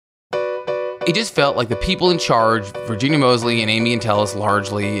It just felt like the people in charge, Virginia Mosley and Amy Entellus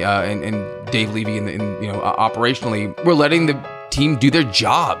largely, and Dave Levy, operationally, were letting the team do their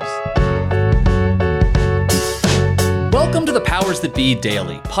jobs. Welcome to the Powers That Be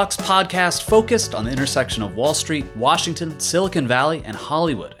Daily, Puck's podcast focused on the intersection of Wall Street, Washington, Silicon Valley, and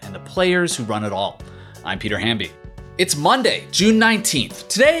Hollywood, and the players who run it all. I'm Peter Hamby. It's Monday, June 19th.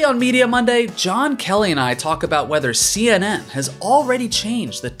 Today on Media Monday, John Kelly and I talk about whether CNN has already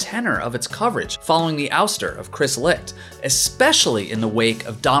changed the tenor of its coverage following the ouster of Chris Licht, especially in the wake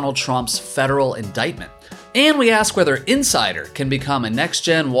of Donald Trump's federal indictment. And we ask whether Insider can become a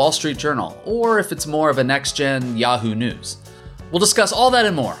next-gen Wall Street Journal, or if it's more of a next-gen Yahoo News. We'll discuss all that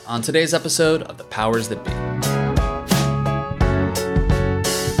and more on today's episode of The Powers That Be.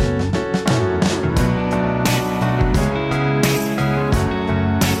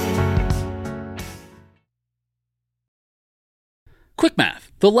 Quick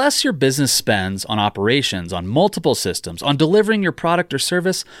math. The less your business spends on operations, on multiple systems, on delivering your product or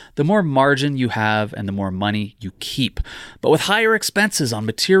service, the more margin you have and the more money you keep. But with higher expenses on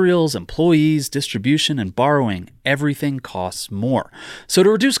materials, employees, distribution, and borrowing, everything costs more. So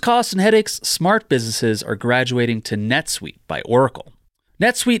to reduce costs and headaches, smart businesses are graduating to NetSuite by Oracle.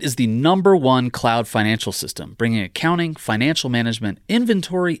 NetSuite is the #1 cloud financial system, bringing accounting, financial management,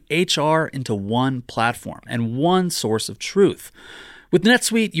 inventory, HR into one platform and one source of truth. With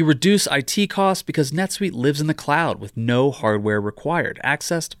NetSuite, you reduce IT costs because NetSuite lives in the cloud with no hardware required,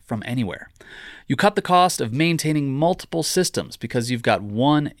 accessed from anywhere. You cut the cost of maintaining multiple systems because you've got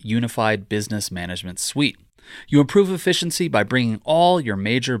one unified business management suite. You improve efficiency by bringing all your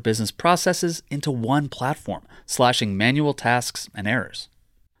major business processes into one platform, slashing manual tasks and errors.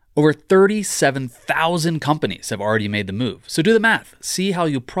 Over 37,000 companies have already made the move, so do the math. See how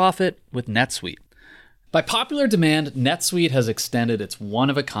you profit with NetSuite. By popular demand, NetSuite has extended its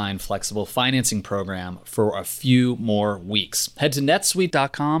one-of-a-kind flexible financing program for a few more weeks. Head to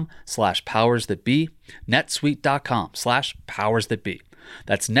netsuite.com/powersthatbe, netsuite.com/powersthatbe.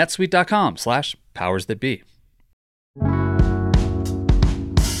 That's netsuite.com/powersthatbe.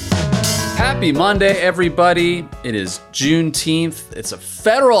 Happy Monday, everybody. It is Juneteenth. It's a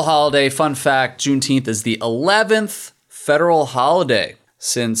federal holiday. Fun fact, Juneteenth is the 11th federal holiday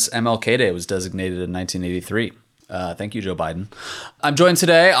since MLK Day was designated in 1983. Thank you, Joe Biden. I'm joined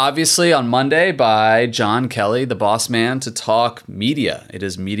today, obviously, on Monday by John Kelly, the boss man, to talk media. It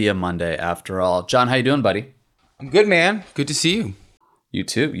is Media Monday, after all. John, how you doing, buddy? I'm good, man. Good to see you. You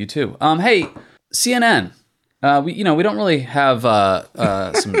too. Hey, CNN. We don't really have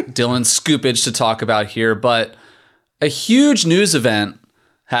some Dylan scoopage to talk about here, but a huge news event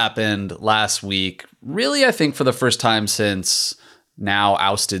happened last week. Really, I think for the first time since now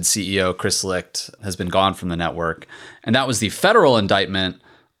ousted CEO Chris Licht has been gone from the network. And that was the federal indictment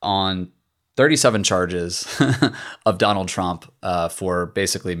on 37 charges of Donald Trump for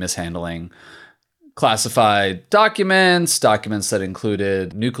basically mishandling classified documents that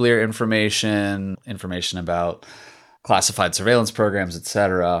included nuclear information about classified surveillance programs,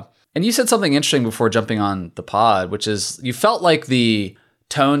 etc. And you said something interesting before jumping on the pod, which is you felt like the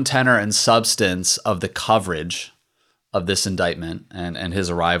tone, tenor, and substance of the coverage of this indictment and his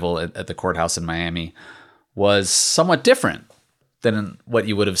arrival at the courthouse in Miami was somewhat different than what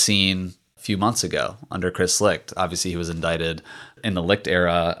you would have seen a few months ago under Chris Licht. Obviously, he was indicted in the Licht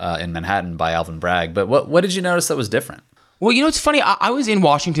era in Manhattan by Alvin Bragg. But what did you notice that was different? Well, it's funny. I was in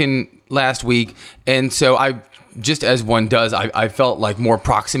Washington last week, and so just as one does, I felt like more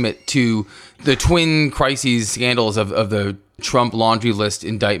proximate to the twin crises scandals of the Trump laundry list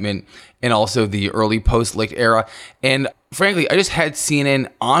indictment and also the early post-Licht era. And frankly, I just had CNN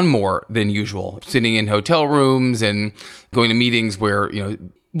on more than usual, sitting in hotel rooms and going to meetings where,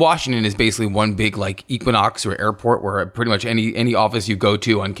 Washington is basically one big Equinox or airport where pretty much any office you go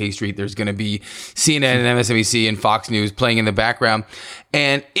to on K Street, there's going to be CNN and MSNBC and Fox News playing in the background.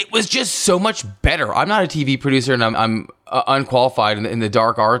 And it was just so much better. I'm not a TV producer and I'm unqualified in the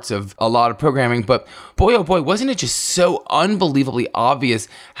dark arts of a lot of programming, but boy, oh boy, wasn't it just so unbelievably obvious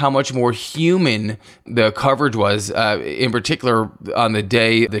how much more human the coverage was, in particular on the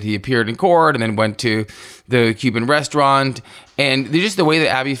day that he appeared in court and then went to the Cuban restaurant. And just the way that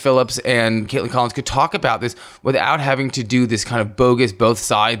Abby Phillips and Caitlin Collins could talk about this without having to do this kind of bogus both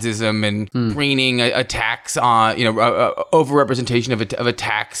sidesism and preening attacks on, overrepresentation of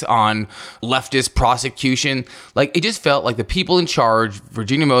attacks on leftist prosecution. It just felt like the people in charge,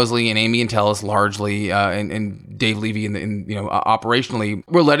 Virginia Mosley and Amy Entellus largely, and Dave Levy, operationally,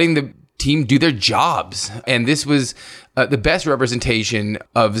 were letting the team do their jobs. And this was the best representation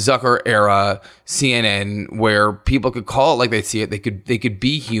of Zucker era CNN, where people could call it like they see it. They could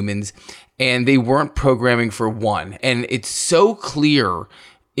be humans, and they weren't programming for one. And it's so clear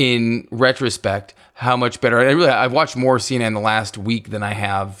in retrospect how much better. I've watched more CNN the last week than I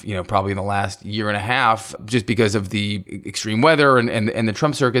have, probably in the last year and a half, just because of the extreme weather and the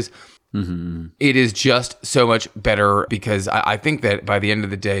Trump circus. Mm-hmm. It is just so much better because I think that by the end of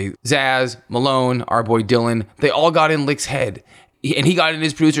the day, Zaz, Malone, our boy Dylan, they all got in Lick's head. And he got in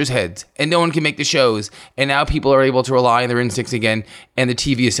his producers' heads, and no one can make the shows. And now people are able to rely on their instincts again, and the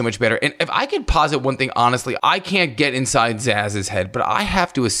TV is so much better. And if I could posit one thing, honestly, I can't get inside Zaz's head, but I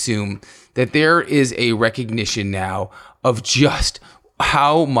have to assume that there is a recognition now of just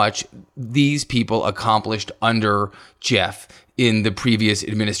how much these people accomplished under Jeff in the previous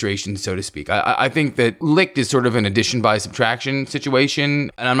administration, so to speak. I think that Licht is sort of an addition by subtraction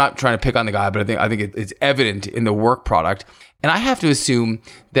situation, and I'm not trying to pick on the guy, but I think it's evident in the work product. And I have to assume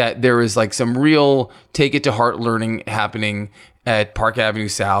that there is like some real take it to heart learning happening at Park Avenue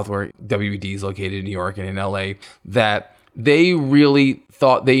South, where WBD is located in New York and in LA, that they really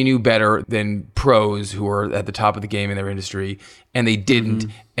thought they knew better than pros who are at the top of the game in their industry, and they didn't.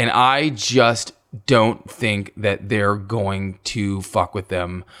 Mm-hmm. And I just don't think that they're going to fuck with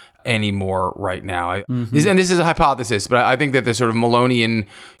them anymore right now. This is a hypothesis, but I think that the sort of Malonian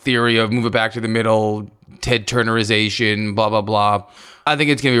theory of move it back to the middle, Ted Turnerization, blah, blah, blah, I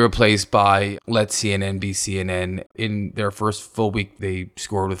think it's going to be replaced by let CNN be CNN. In their first full week, they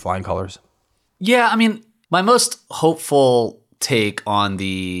scored with flying colors. Yeah, I mean, my most hopeful take on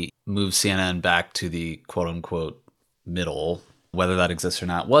the move CNN back to the quote-unquote middle, whether that exists or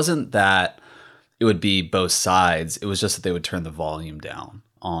not, wasn't that it would be both sides. It was just that they would turn the volume down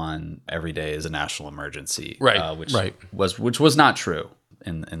on every day as a national emergency, which was not true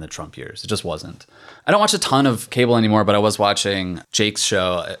in the Trump years. It just wasn't. I don't watch a ton of cable anymore, but I was watching Jake's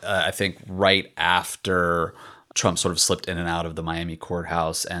show, I think right after Trump sort of slipped in and out of the Miami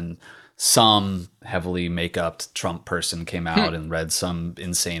courthouse, and some heavily make-upped Trump person came out and read some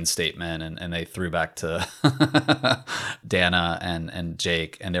insane statement, and they threw back to Dana and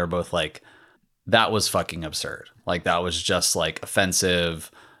Jake, and they were both like, that was fucking absurd. Like, that was just like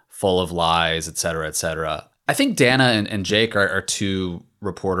offensive, full of lies, et cetera, et cetera. I think Dana and Jake are two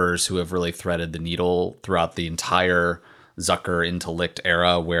reporters who have really threaded the needle throughout the entire Zucker into Licht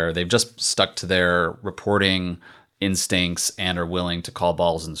era, where they've just stuck to their reporting instincts and are willing to call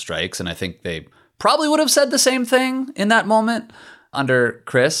balls and strikes. And I think they probably would have said the same thing in that moment under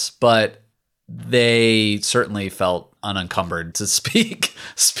Chris, but they certainly felt unencumbered to speak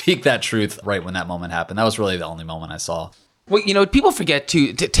that truth right when that moment happened. That was really the only moment I saw. Well, people forget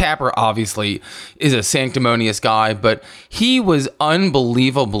too, Tapper obviously is a sanctimonious guy, but he was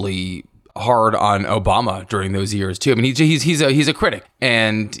unbelievably hard on Obama during those years too. I mean, he's a critic,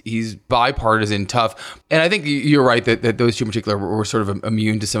 and he's bipartisan, tough. And I think you're right that those two in particular were sort of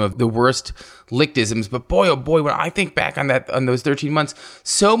immune to some of the worst Lichtisms. But boy, oh boy, when I think back on those 13 months,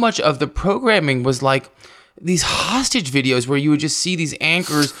 so much of the programming was like these hostage videos where you would just see these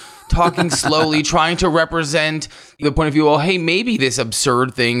anchors talking slowly, trying to represent the point of view, well, hey, maybe this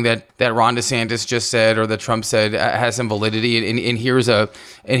absurd thing that Ron DeSantis just said or that Trump said has some validity, and here's an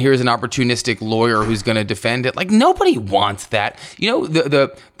opportunistic lawyer who's going to defend it. Like, nobody wants that.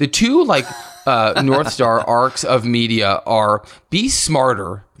 The two like North Star arcs of media are be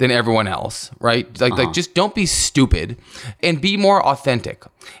smarter than everyone else, right? Like just don't be stupid, and be more authentic.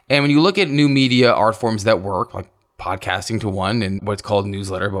 And when you look at new media art forms that work, like podcasting to one, and what's called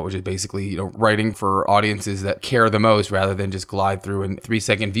newsletter, but which is basically writing for audiences that care the most rather than just glide through and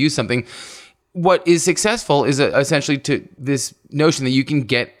 3-second view something. What is successful is essentially to this notion that you can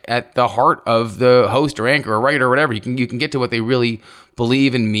get at the heart of the host or anchor or writer or whatever. You can get to what they really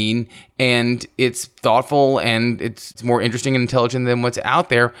believe and mean, and it's thoughtful and it's more interesting and intelligent than what's out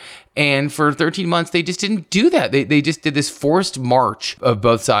there. And for 13 months, they just didn't do that. They just did this forced march of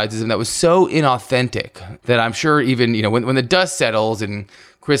both sides, and that was so inauthentic that I'm sure even, when the dust settles and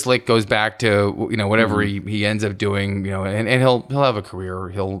Chris Licht goes back to, whatever he ends up doing, and he'll have a career.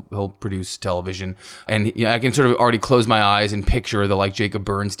 He'll produce television, and I can sort of already close my eyes and picture the like Jacob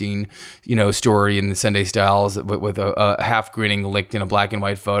Bernstein, story in the Sunday Styles with a half grinning Licht in a black and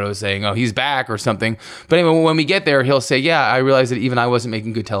white photo saying, "Oh, he's back" or something. But anyway, when we get there, he'll say, "Yeah, I realized that even I wasn't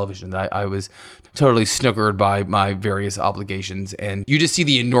making good television. That I was totally snookered by my various obligations." And you just see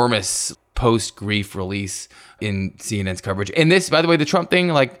the enormous post-grief release in CNN's coverage. And this, by the way, the Trump thing,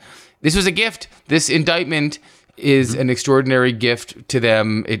 like, this was a gift. This indictment is an extraordinary gift to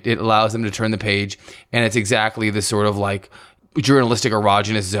them. It allows them to turn the page. And it's exactly the sort of like journalistic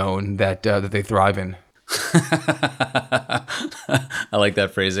erogenous zone that they thrive in. I like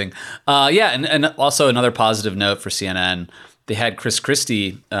that phrasing. And also another positive note for CNN. They had Chris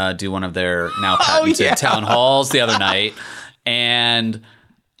Christie do one of their now patented town halls the other night. And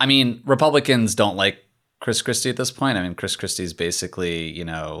I mean, Republicans don't like Chris Christie at this point. I mean, Chris Christie's basically,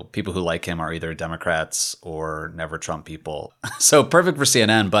 people who like him are either Democrats or never Trump people. So perfect for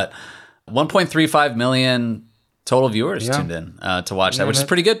CNN, but 1.35 million total viewers tuned in to watch that, which is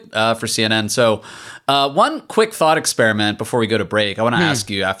pretty good for CNN. So one quick thought experiment before we go to break. I want to ask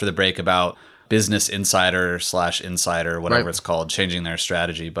you after the break about Business Insider/Insider, whatever it's called, changing their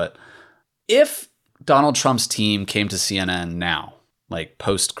strategy. But if Donald Trump's team came to CNN now, like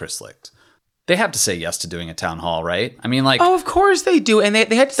post Chrislicht, they have to say yes to doing a town hall, right? I mean, like... Oh, of course they do. And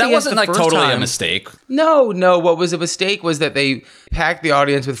they had to say yes the first time. That wasn't like totally a mistake. No. What was a mistake was that they packed the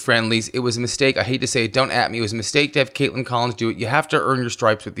audience with friendlies. It was a mistake. I hate to say it. Don't at me. It was a mistake to have Caitlin Collins do it. You have to earn your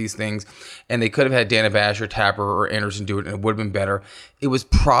stripes with these things. And they could have had Dana Bash or Tapper or Anderson do it, and it would have been better. It was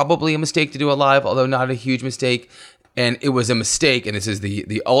probably a mistake to do a live, although not a huge mistake. And it was a mistake, and this is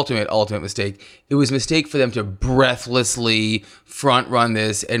the ultimate mistake. It was a mistake for them to breathlessly front run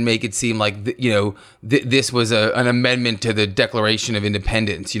this and make it seem like this was an amendment to the Declaration of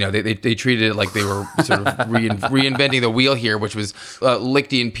Independence. They treated it like they were sort of reinventing the wheel here, which was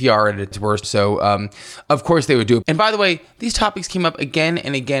Lichtian PR at its worst. So of course they would do it. And by the way, these topics came up again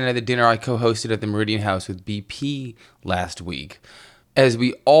and again at the dinner I co-hosted at the Meridian House with BP last week, as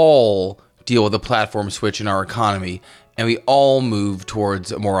we all deal with a platform switch in our economy, and we all move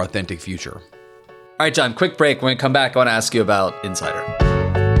towards a more authentic future. All right, John, quick break. When we come back, I want to ask you about Insider.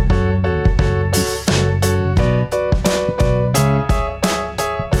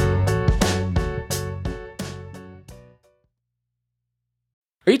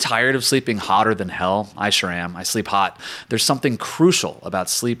 Are you tired of sleeping hotter than hell? I sure am. I sleep hot. There's something crucial about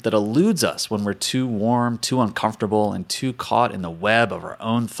sleep that eludes us when we're too warm, too uncomfortable, and too caught in the web of our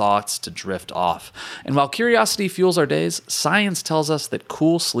own thoughts to drift off. And while curiosity fuels our days, science tells us that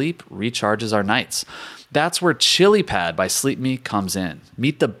cool sleep recharges our nights. That's where ChiliPad by Sleep Me comes in.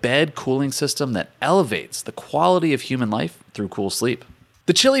 Meet the bed cooling system that elevates the quality of human life through cool sleep.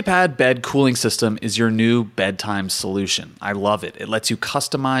 The ChiliPad bed cooling system is your new bedtime solution. I love it. It lets you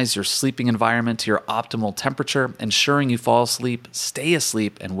customize your sleeping environment to your optimal temperature, ensuring you fall asleep, stay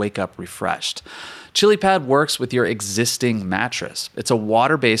asleep, and wake up refreshed. ChiliPad works with your existing mattress. It's a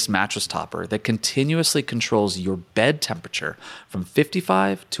water-based mattress topper that continuously controls your bed temperature from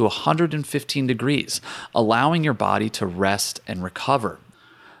 55 to 115 degrees, allowing your body to rest and recover.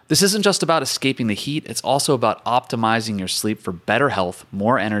 This isn't just about escaping the heat, it's also about optimizing your sleep for better health,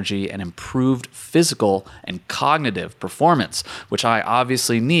 more energy, and improved physical and cognitive performance, which I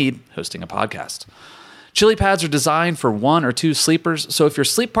obviously need hosting a podcast. ChiliPads are designed for 1 or 2 sleepers, so if your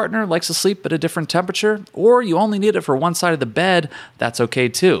sleep partner likes to sleep at a different temperature, or you only need it for one side of the bed, that's okay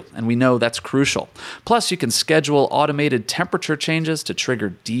too, and we know that's crucial. Plus, you can schedule automated temperature changes to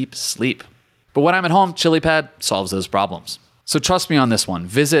trigger deep sleep. But when I'm at home, ChiliPad solves those problems. So trust me on this one.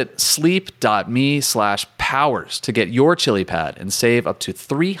 Visit sleep.me/powers to get your ChiliPad and save up to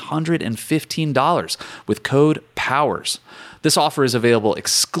 $315 with code POWERS. This offer is available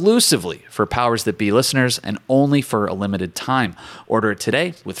exclusively for Powers That Be listeners and only for a limited time. Order it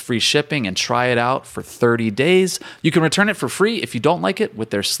today with free shipping and try it out for 30 days. You can return it for free if you don't like it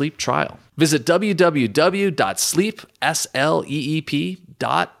with their sleep trial. Visit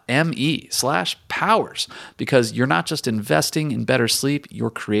www.sleep.me/powers because you're not just investing in better sleep,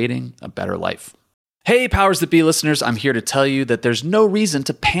 you're creating a better life. Hey, Powers That Be listeners, I'm here to tell you that there's no reason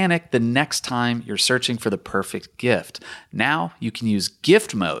to panic the next time you're searching for the perfect gift. Now you can use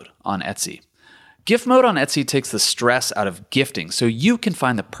gift mode on Etsy. Gift mode on Etsy takes the stress out of gifting so you can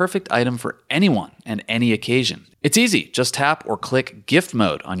find the perfect item for anyone and any occasion. It's easy. Just tap or click gift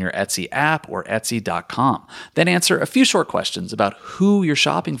mode on your Etsy app or Etsy.com. Then answer a few short questions about who you're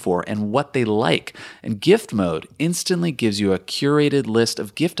shopping for and what they like. And gift mode instantly gives you a curated list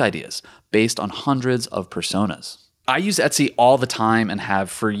of gift ideas based on hundreds of personas. I use Etsy all the time and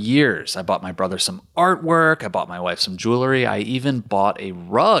have for years. I bought my brother some artwork. I bought my wife some jewelry. I even bought a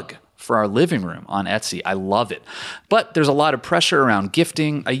rug for our living room on Etsy. I love it. But there's a lot of pressure around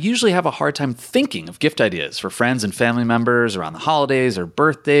gifting. I usually have a hard time thinking of gift ideas for friends and family members around the holidays or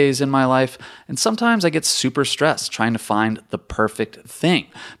birthdays in my life. And sometimes I get super stressed trying to find the perfect thing.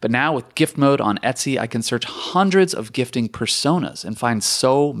 But now with gift mode on Etsy, I can search hundreds of gifting personas and find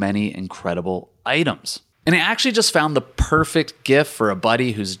so many incredible items. And I actually just found the perfect gift for a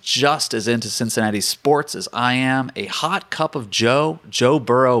buddy who's just as into Cincinnati sports as I am, a hot cup of Joe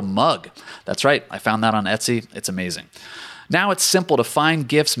Burrow mug. That's right, I found that on Etsy. It's amazing. Now it's simple to find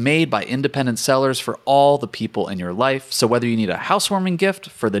gifts made by independent sellers for all the people in your life. So whether you need a housewarming gift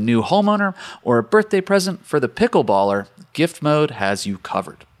for the new homeowner or a birthday present for the pickleballer, Gift Mode has you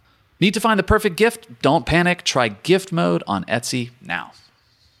covered. Need to find the perfect gift? Don't panic. Try Gift Mode on Etsy now.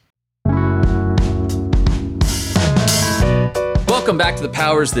 Welcome back to the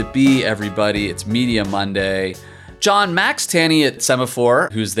Powers That Be, everybody. It's Media Monday. John, Max Tanney at Semaphore,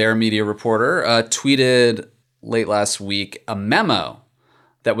 who's their media reporter, tweeted late last week a memo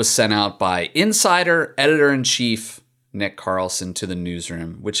that was sent out by Insider Editor-in-Chief Nick Carlson to the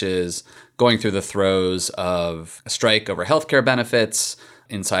newsroom, which is going through the throes of a strike over healthcare benefits.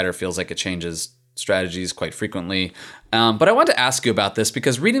 Insider feels like it changes strategies quite frequently. But I wanted to ask you about this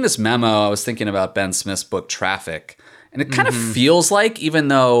because reading this memo, I was thinking about Ben Smith's book Traffic. And it kind of feels like, even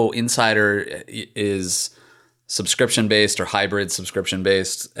though Insider is subscription-based or hybrid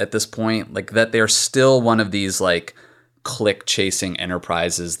subscription-based at this point, like that they're still one of these like click-chasing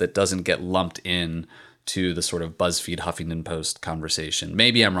enterprises that doesn't get lumped in to the sort of BuzzFeed Huffington Post conversation.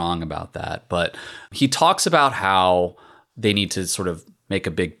 Maybe I'm wrong about that, but he talks about how they need to sort of make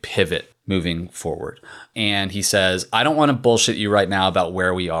a big pivot moving forward. And he says, I don't want to bullshit you right now about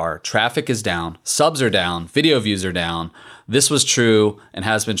where we are. Traffic is down, subs are down, video views are down. This was true and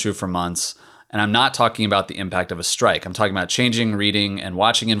has been true for months. And I'm not talking about the impact of a strike. I'm talking about changing reading and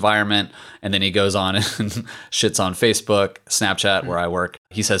watching environment. And then he goes on and shits on Facebook, Snapchat, where I work.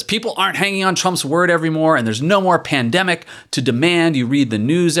 He says, people aren't hanging on Trump's word anymore, and there's no more pandemic to demand you read the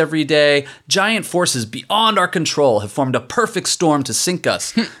news every day. Giant forces beyond our control have formed a perfect storm to sink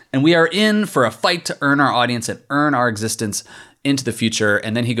us. And we are in for a fight to earn our audience and earn our existence into the future.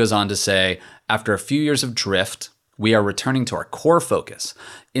 And then he goes on to say, after a few years of drift, we are returning to our core focus.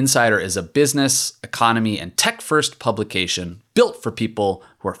 Insider is a business, economy, and tech-first publication built for people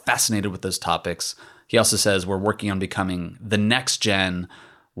who are fascinated with those topics. He also says we're working on becoming the next-gen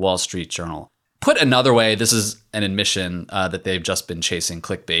Wall Street Journal. Put another way, this is an admission that they've just been chasing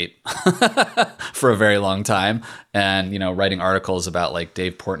clickbait for a very long time and, writing articles about like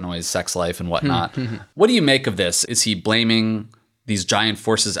Dave Portnoy's sex life and whatnot. What do you make of this? Is he blaming these giant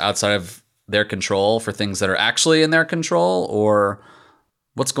forces outside of their control for things that are actually in their control, or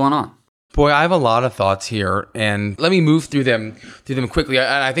what's going on? Boy, I have a lot of thoughts here, and let me move through them quickly.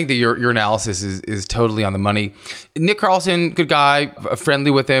 I think that your analysis is totally on the money. Nick Carlson, good guy, friendly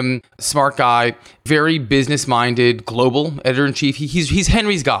with him, smart guy, very business-minded, global editor-in-chief. He's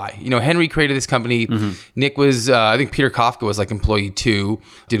Henry's guy. Henry created this company. Nick was, I think Peter Kafka was like employee 2,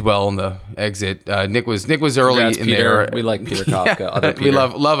 did well in the exit. Nick was early. Congrats, in Peter. there. We like Peter Kafka. Yeah, Other Peter. we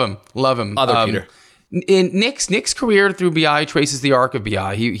love him. Other Peter. In Nick's career through BI traces the arc of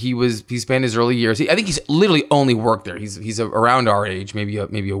BI. He spent his early years. I think he's literally only worked there. He's around our age, maybe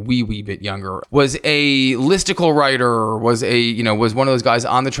a wee bit younger. Was a listicle writer. Was one of those guys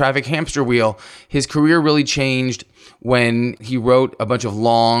on the traffic hamster wheel. His career really changed when he wrote a bunch of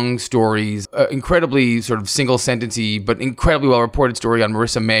long stories, incredibly sort of single sentency, but incredibly well reported story on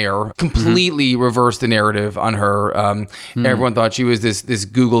Marissa Mayer. Completely reversed the narrative on her. Everyone thought she was this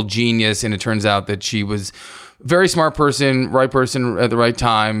Google genius, and it turns out that she was very smart person at the right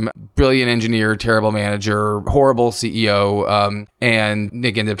time, brilliant engineer, terrible manager, horrible CEO. And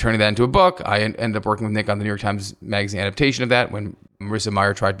Nick ended up turning that into a book. I ended up working with Nick on the New York Times Magazine adaptation of that when Marissa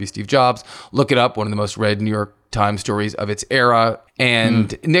Mayer tried to be Steve Jobs. Look it up, one of the most read New York Times stories of its era.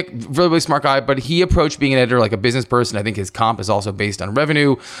 And Nick, really smart guy, but he approached being an editor like a business person. I think his comp is also based on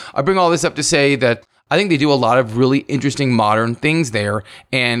revenue. I bring all this up to say that I think they do a lot of really interesting modern things there.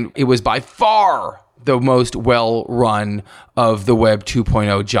 And it was by far the most well-run of the Web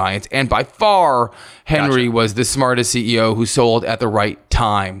 2.0 giants. And by far, Henry was the smartest CEO who sold at the right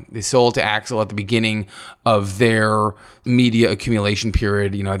time. They sold to Axel at the beginning of their media accumulation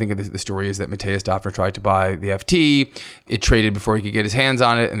period. I think the story is that Matthias Döpfner tried to buy the FT. It traded before he could get his hands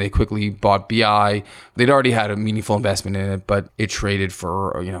on it, and they quickly bought BI. They'd already had a meaningful investment in it, but it traded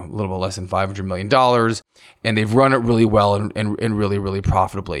for a little bit less than $500 million. And they've run it really well and really, really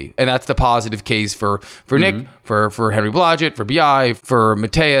profitably. And that's the positive case for Nick, for Henry Blodgett, for BI, for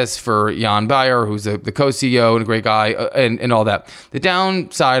Matthias, for Jan Bayer, who's the co-CEO and a great guy, and all that. The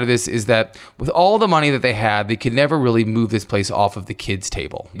downside of this is that with all the money that they had, they could never really move this place off of the kids'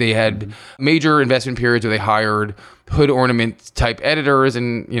 table. They had major investment periods where they hired hood ornament type editors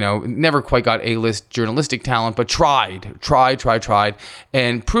and, never quite got A-list journalistic talent, but tried,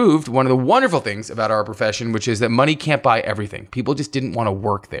 and proved one of the wonderful things about our profession, which is that money can't buy everything. People just didn't want to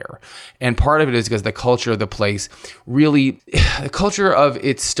work there. And part of it is because the culture of the place really, the culture of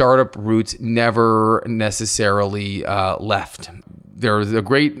its startup roots never necessarily left. There was a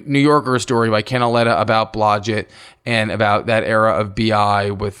great New Yorker story by Ken Aletta about Blodgett and about that era of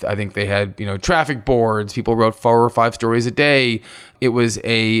BI with, I think they had, traffic boards. People wrote 4 or 5 stories a day. It was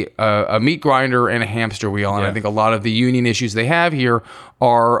a meat grinder and a hamster wheel. And I think a lot of the union issues they have here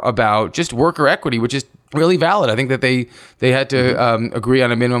are about just worker equity, which is really valid. I think that they had to agree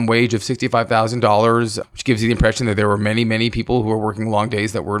on a minimum wage of $65,000, which gives you the impression that there were many, many people who were working long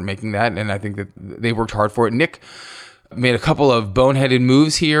days that weren't making that. And I think that they worked hard for it. Nick made a couple of boneheaded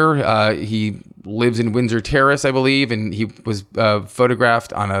moves here. He lives in Windsor Terrace, I believe, and he was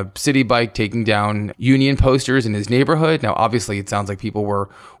photographed on a city bike taking down union posters in his neighborhood. Now, obviously, it sounds like people were,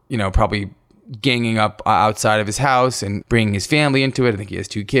 probably ganging up outside of his house and bringing his family into it. I think he has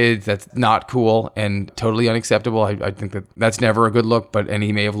 2 kids. That's not cool and totally unacceptable. I think that that's never a good look, and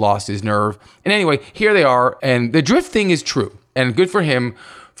he may have lost his nerve. And anyway, here they are. And the drift thing is true, and good for him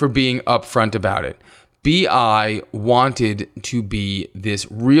for being upfront about it. BI wanted to be this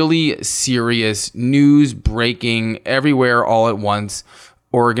really serious, news breaking, everywhere all at once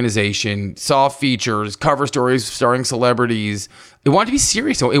organization, saw features, cover stories starring celebrities. It wanted to be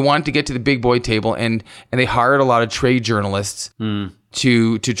serious. So it wanted to get to the big boy table, and they hired a lot of trade journalists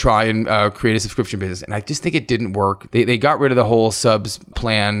to try and create a subscription business. And I just think it didn't work. They got rid of the whole subs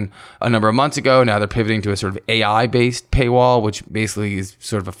plan a number of months ago. Now they're pivoting to a sort of AI-based paywall, which basically is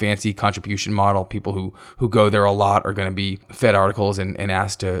sort of a fancy contribution model. People who go there a lot are going to be fed articles and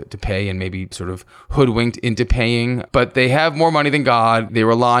asked to pay, and maybe sort of hoodwinked into paying. But they have more money than God. They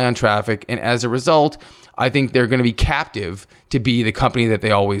rely on traffic. And as a result, I think they're going to be captive to be the company that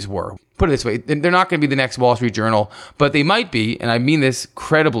they always were. Put it this way, they're not going to be the next Wall Street Journal, but they might be, and I mean this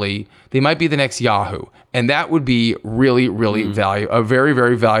credibly, they might be the next Yahoo. And that would be really, really a very,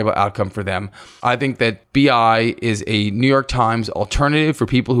 very valuable outcome for them. I think that BI is a New York Times alternative for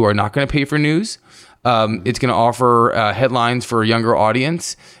people who are not going to pay for news. It's going to offer headlines for a younger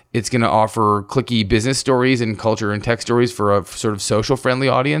audience. It's going to offer clicky business stories and culture and tech stories for a sort of social friendly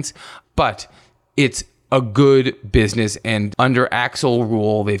audience. But it's a good business, and under Axel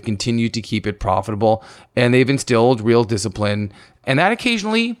rule, they've continued to keep it profitable, and they've instilled real discipline, and that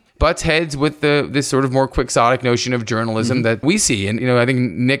occasionally butts heads with this sort of more quixotic notion of journalism that we see. And I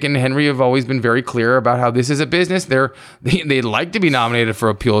think Nick and Henry have always been very clear about how this is a business. They'd like to be nominated for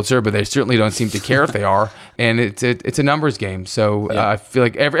a Pulitzer, but they certainly don't seem to care if they are, and it's a numbers game. So I feel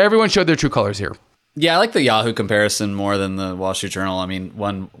like everyone showed their true colors here. Yeah, I like the Yahoo comparison more than the Wall Street Journal. I mean,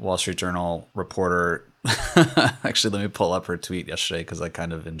 one Wall Street Journal reporter actually, let me pull up her tweet yesterday because I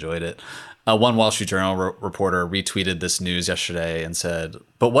kind of enjoyed it. One Wall Street Journal reporter retweeted this news yesterday and said,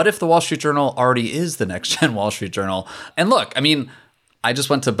 but what if the Wall Street Journal already is the next gen Wall Street Journal? And look, I mean, I just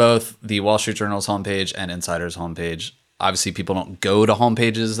went to both the Wall Street Journal's homepage and Insider's homepage. Obviously, people don't go to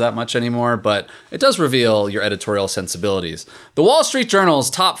homepages that much anymore, but it does reveal your editorial sensibilities. The Wall Street Journal's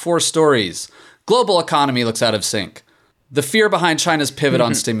top 4 stories. Global economy looks out of sync. The fear behind China's pivot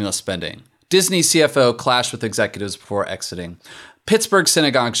on stimulus spending. Disney CFO clashed with executives before exiting. Pittsburgh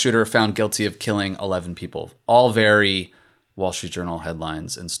synagogue shooter found guilty of killing 11 people. All very Wall Street Journal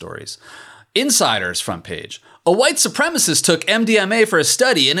headlines and stories. Insider's front page. A white supremacist took MDMA for a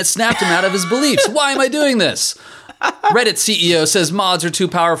study and it snapped him out of his beliefs. Why am I doing this? Reddit CEO says mods are too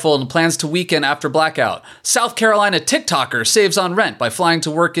powerful and plans to weaken after blackout. South Carolina TikToker saves on rent by flying to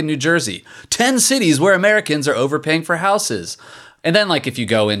work in New Jersey. 10 cities where Americans are overpaying for houses. And then if you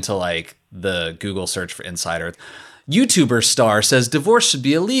go into the Google search for Insider, YouTuber star says divorce should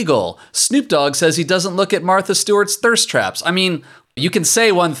be illegal. Snoop Dogg says he doesn't look at Martha Stewart's thirst traps. I mean, you can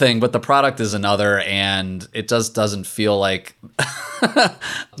say one thing, but the product is another, and it just doesn't feel like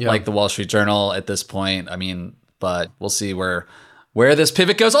like the Wall Street Journal at this point. I mean, but we'll see where this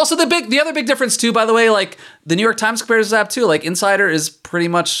pivot goes. Also, the other big difference too, by the way, the New York Times compares that too. Insider is pretty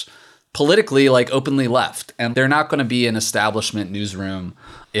much politically openly left, and they're not going to be an establishment newsroom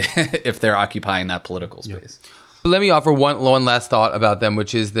if they're occupying that political space. Yeah. Let me offer one last thought about them,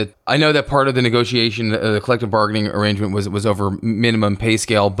 which is that I know that part of the negotiation, the collective bargaining arrangement was over minimum pay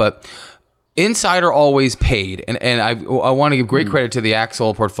scale, but Insider always paid, and I want to give great credit to the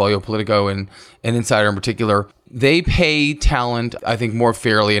Axel portfolio, Politico and Insider in particular. They pay talent, I think, more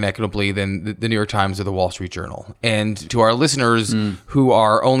fairly and equitably than the New York Times or the Wall Street Journal. And to our listeners who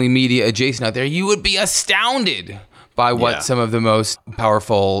are only media adjacent out there, you would be astounded by what some of the most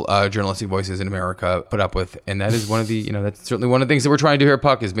powerful journalistic voices in America put up with. And that is one of the, that's certainly one of the things that we're trying to do here at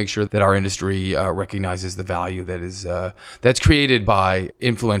Puck, is make sure that our industry recognizes the value that is that's created by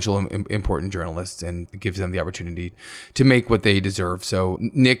influential, important journalists, and gives them the opportunity to make what they deserve. So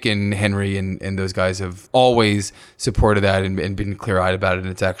Nick and Henry and those guys have always supported that and been clear-eyed about it. And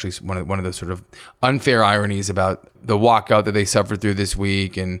it's actually one of those sort of unfair ironies about walkout that they suffered through this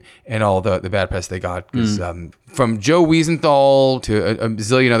week and all the bad press they got. Because from Joe Wiesenthal to a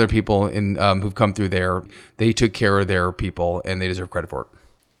zillion other people who've come through there, they took care of their people and they deserve credit for it.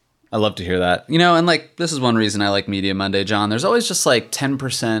 I love to hear that. And this is one reason I like Media Monday, John. There's always just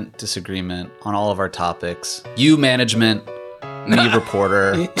 10% disagreement on all of our topics. You, management, me,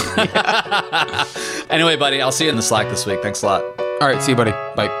 reporter. Anyway, buddy, I'll see you in the Slack this week. Thanks a lot. All right, see you, buddy.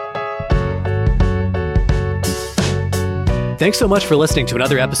 Bye. Thanks so much for listening to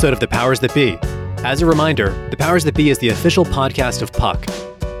another episode of The Powers That Be. As a reminder, The Powers That Be is the official podcast of Puck.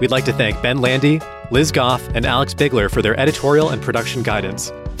 We'd like to thank Ben Landy, Liz Goff, and Alex Bigler for their editorial and production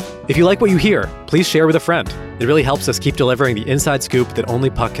guidance. If you like what you hear, please share with a friend. It really helps us keep delivering the inside scoop that only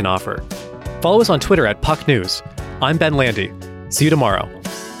Puck can offer. Follow us on Twitter at Puck News. I'm Ben Landy. See you tomorrow.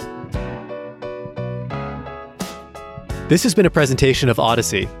 This has been a presentation of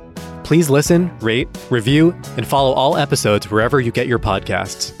Odyssey. Please listen, rate, review, and follow all episodes wherever you get your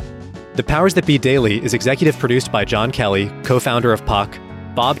podcasts. The Powers That Be Daily is executive produced by John Kelly, co-founder of Puck,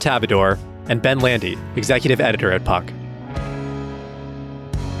 Bob Tabador, and Ben Landy, executive editor at Puck.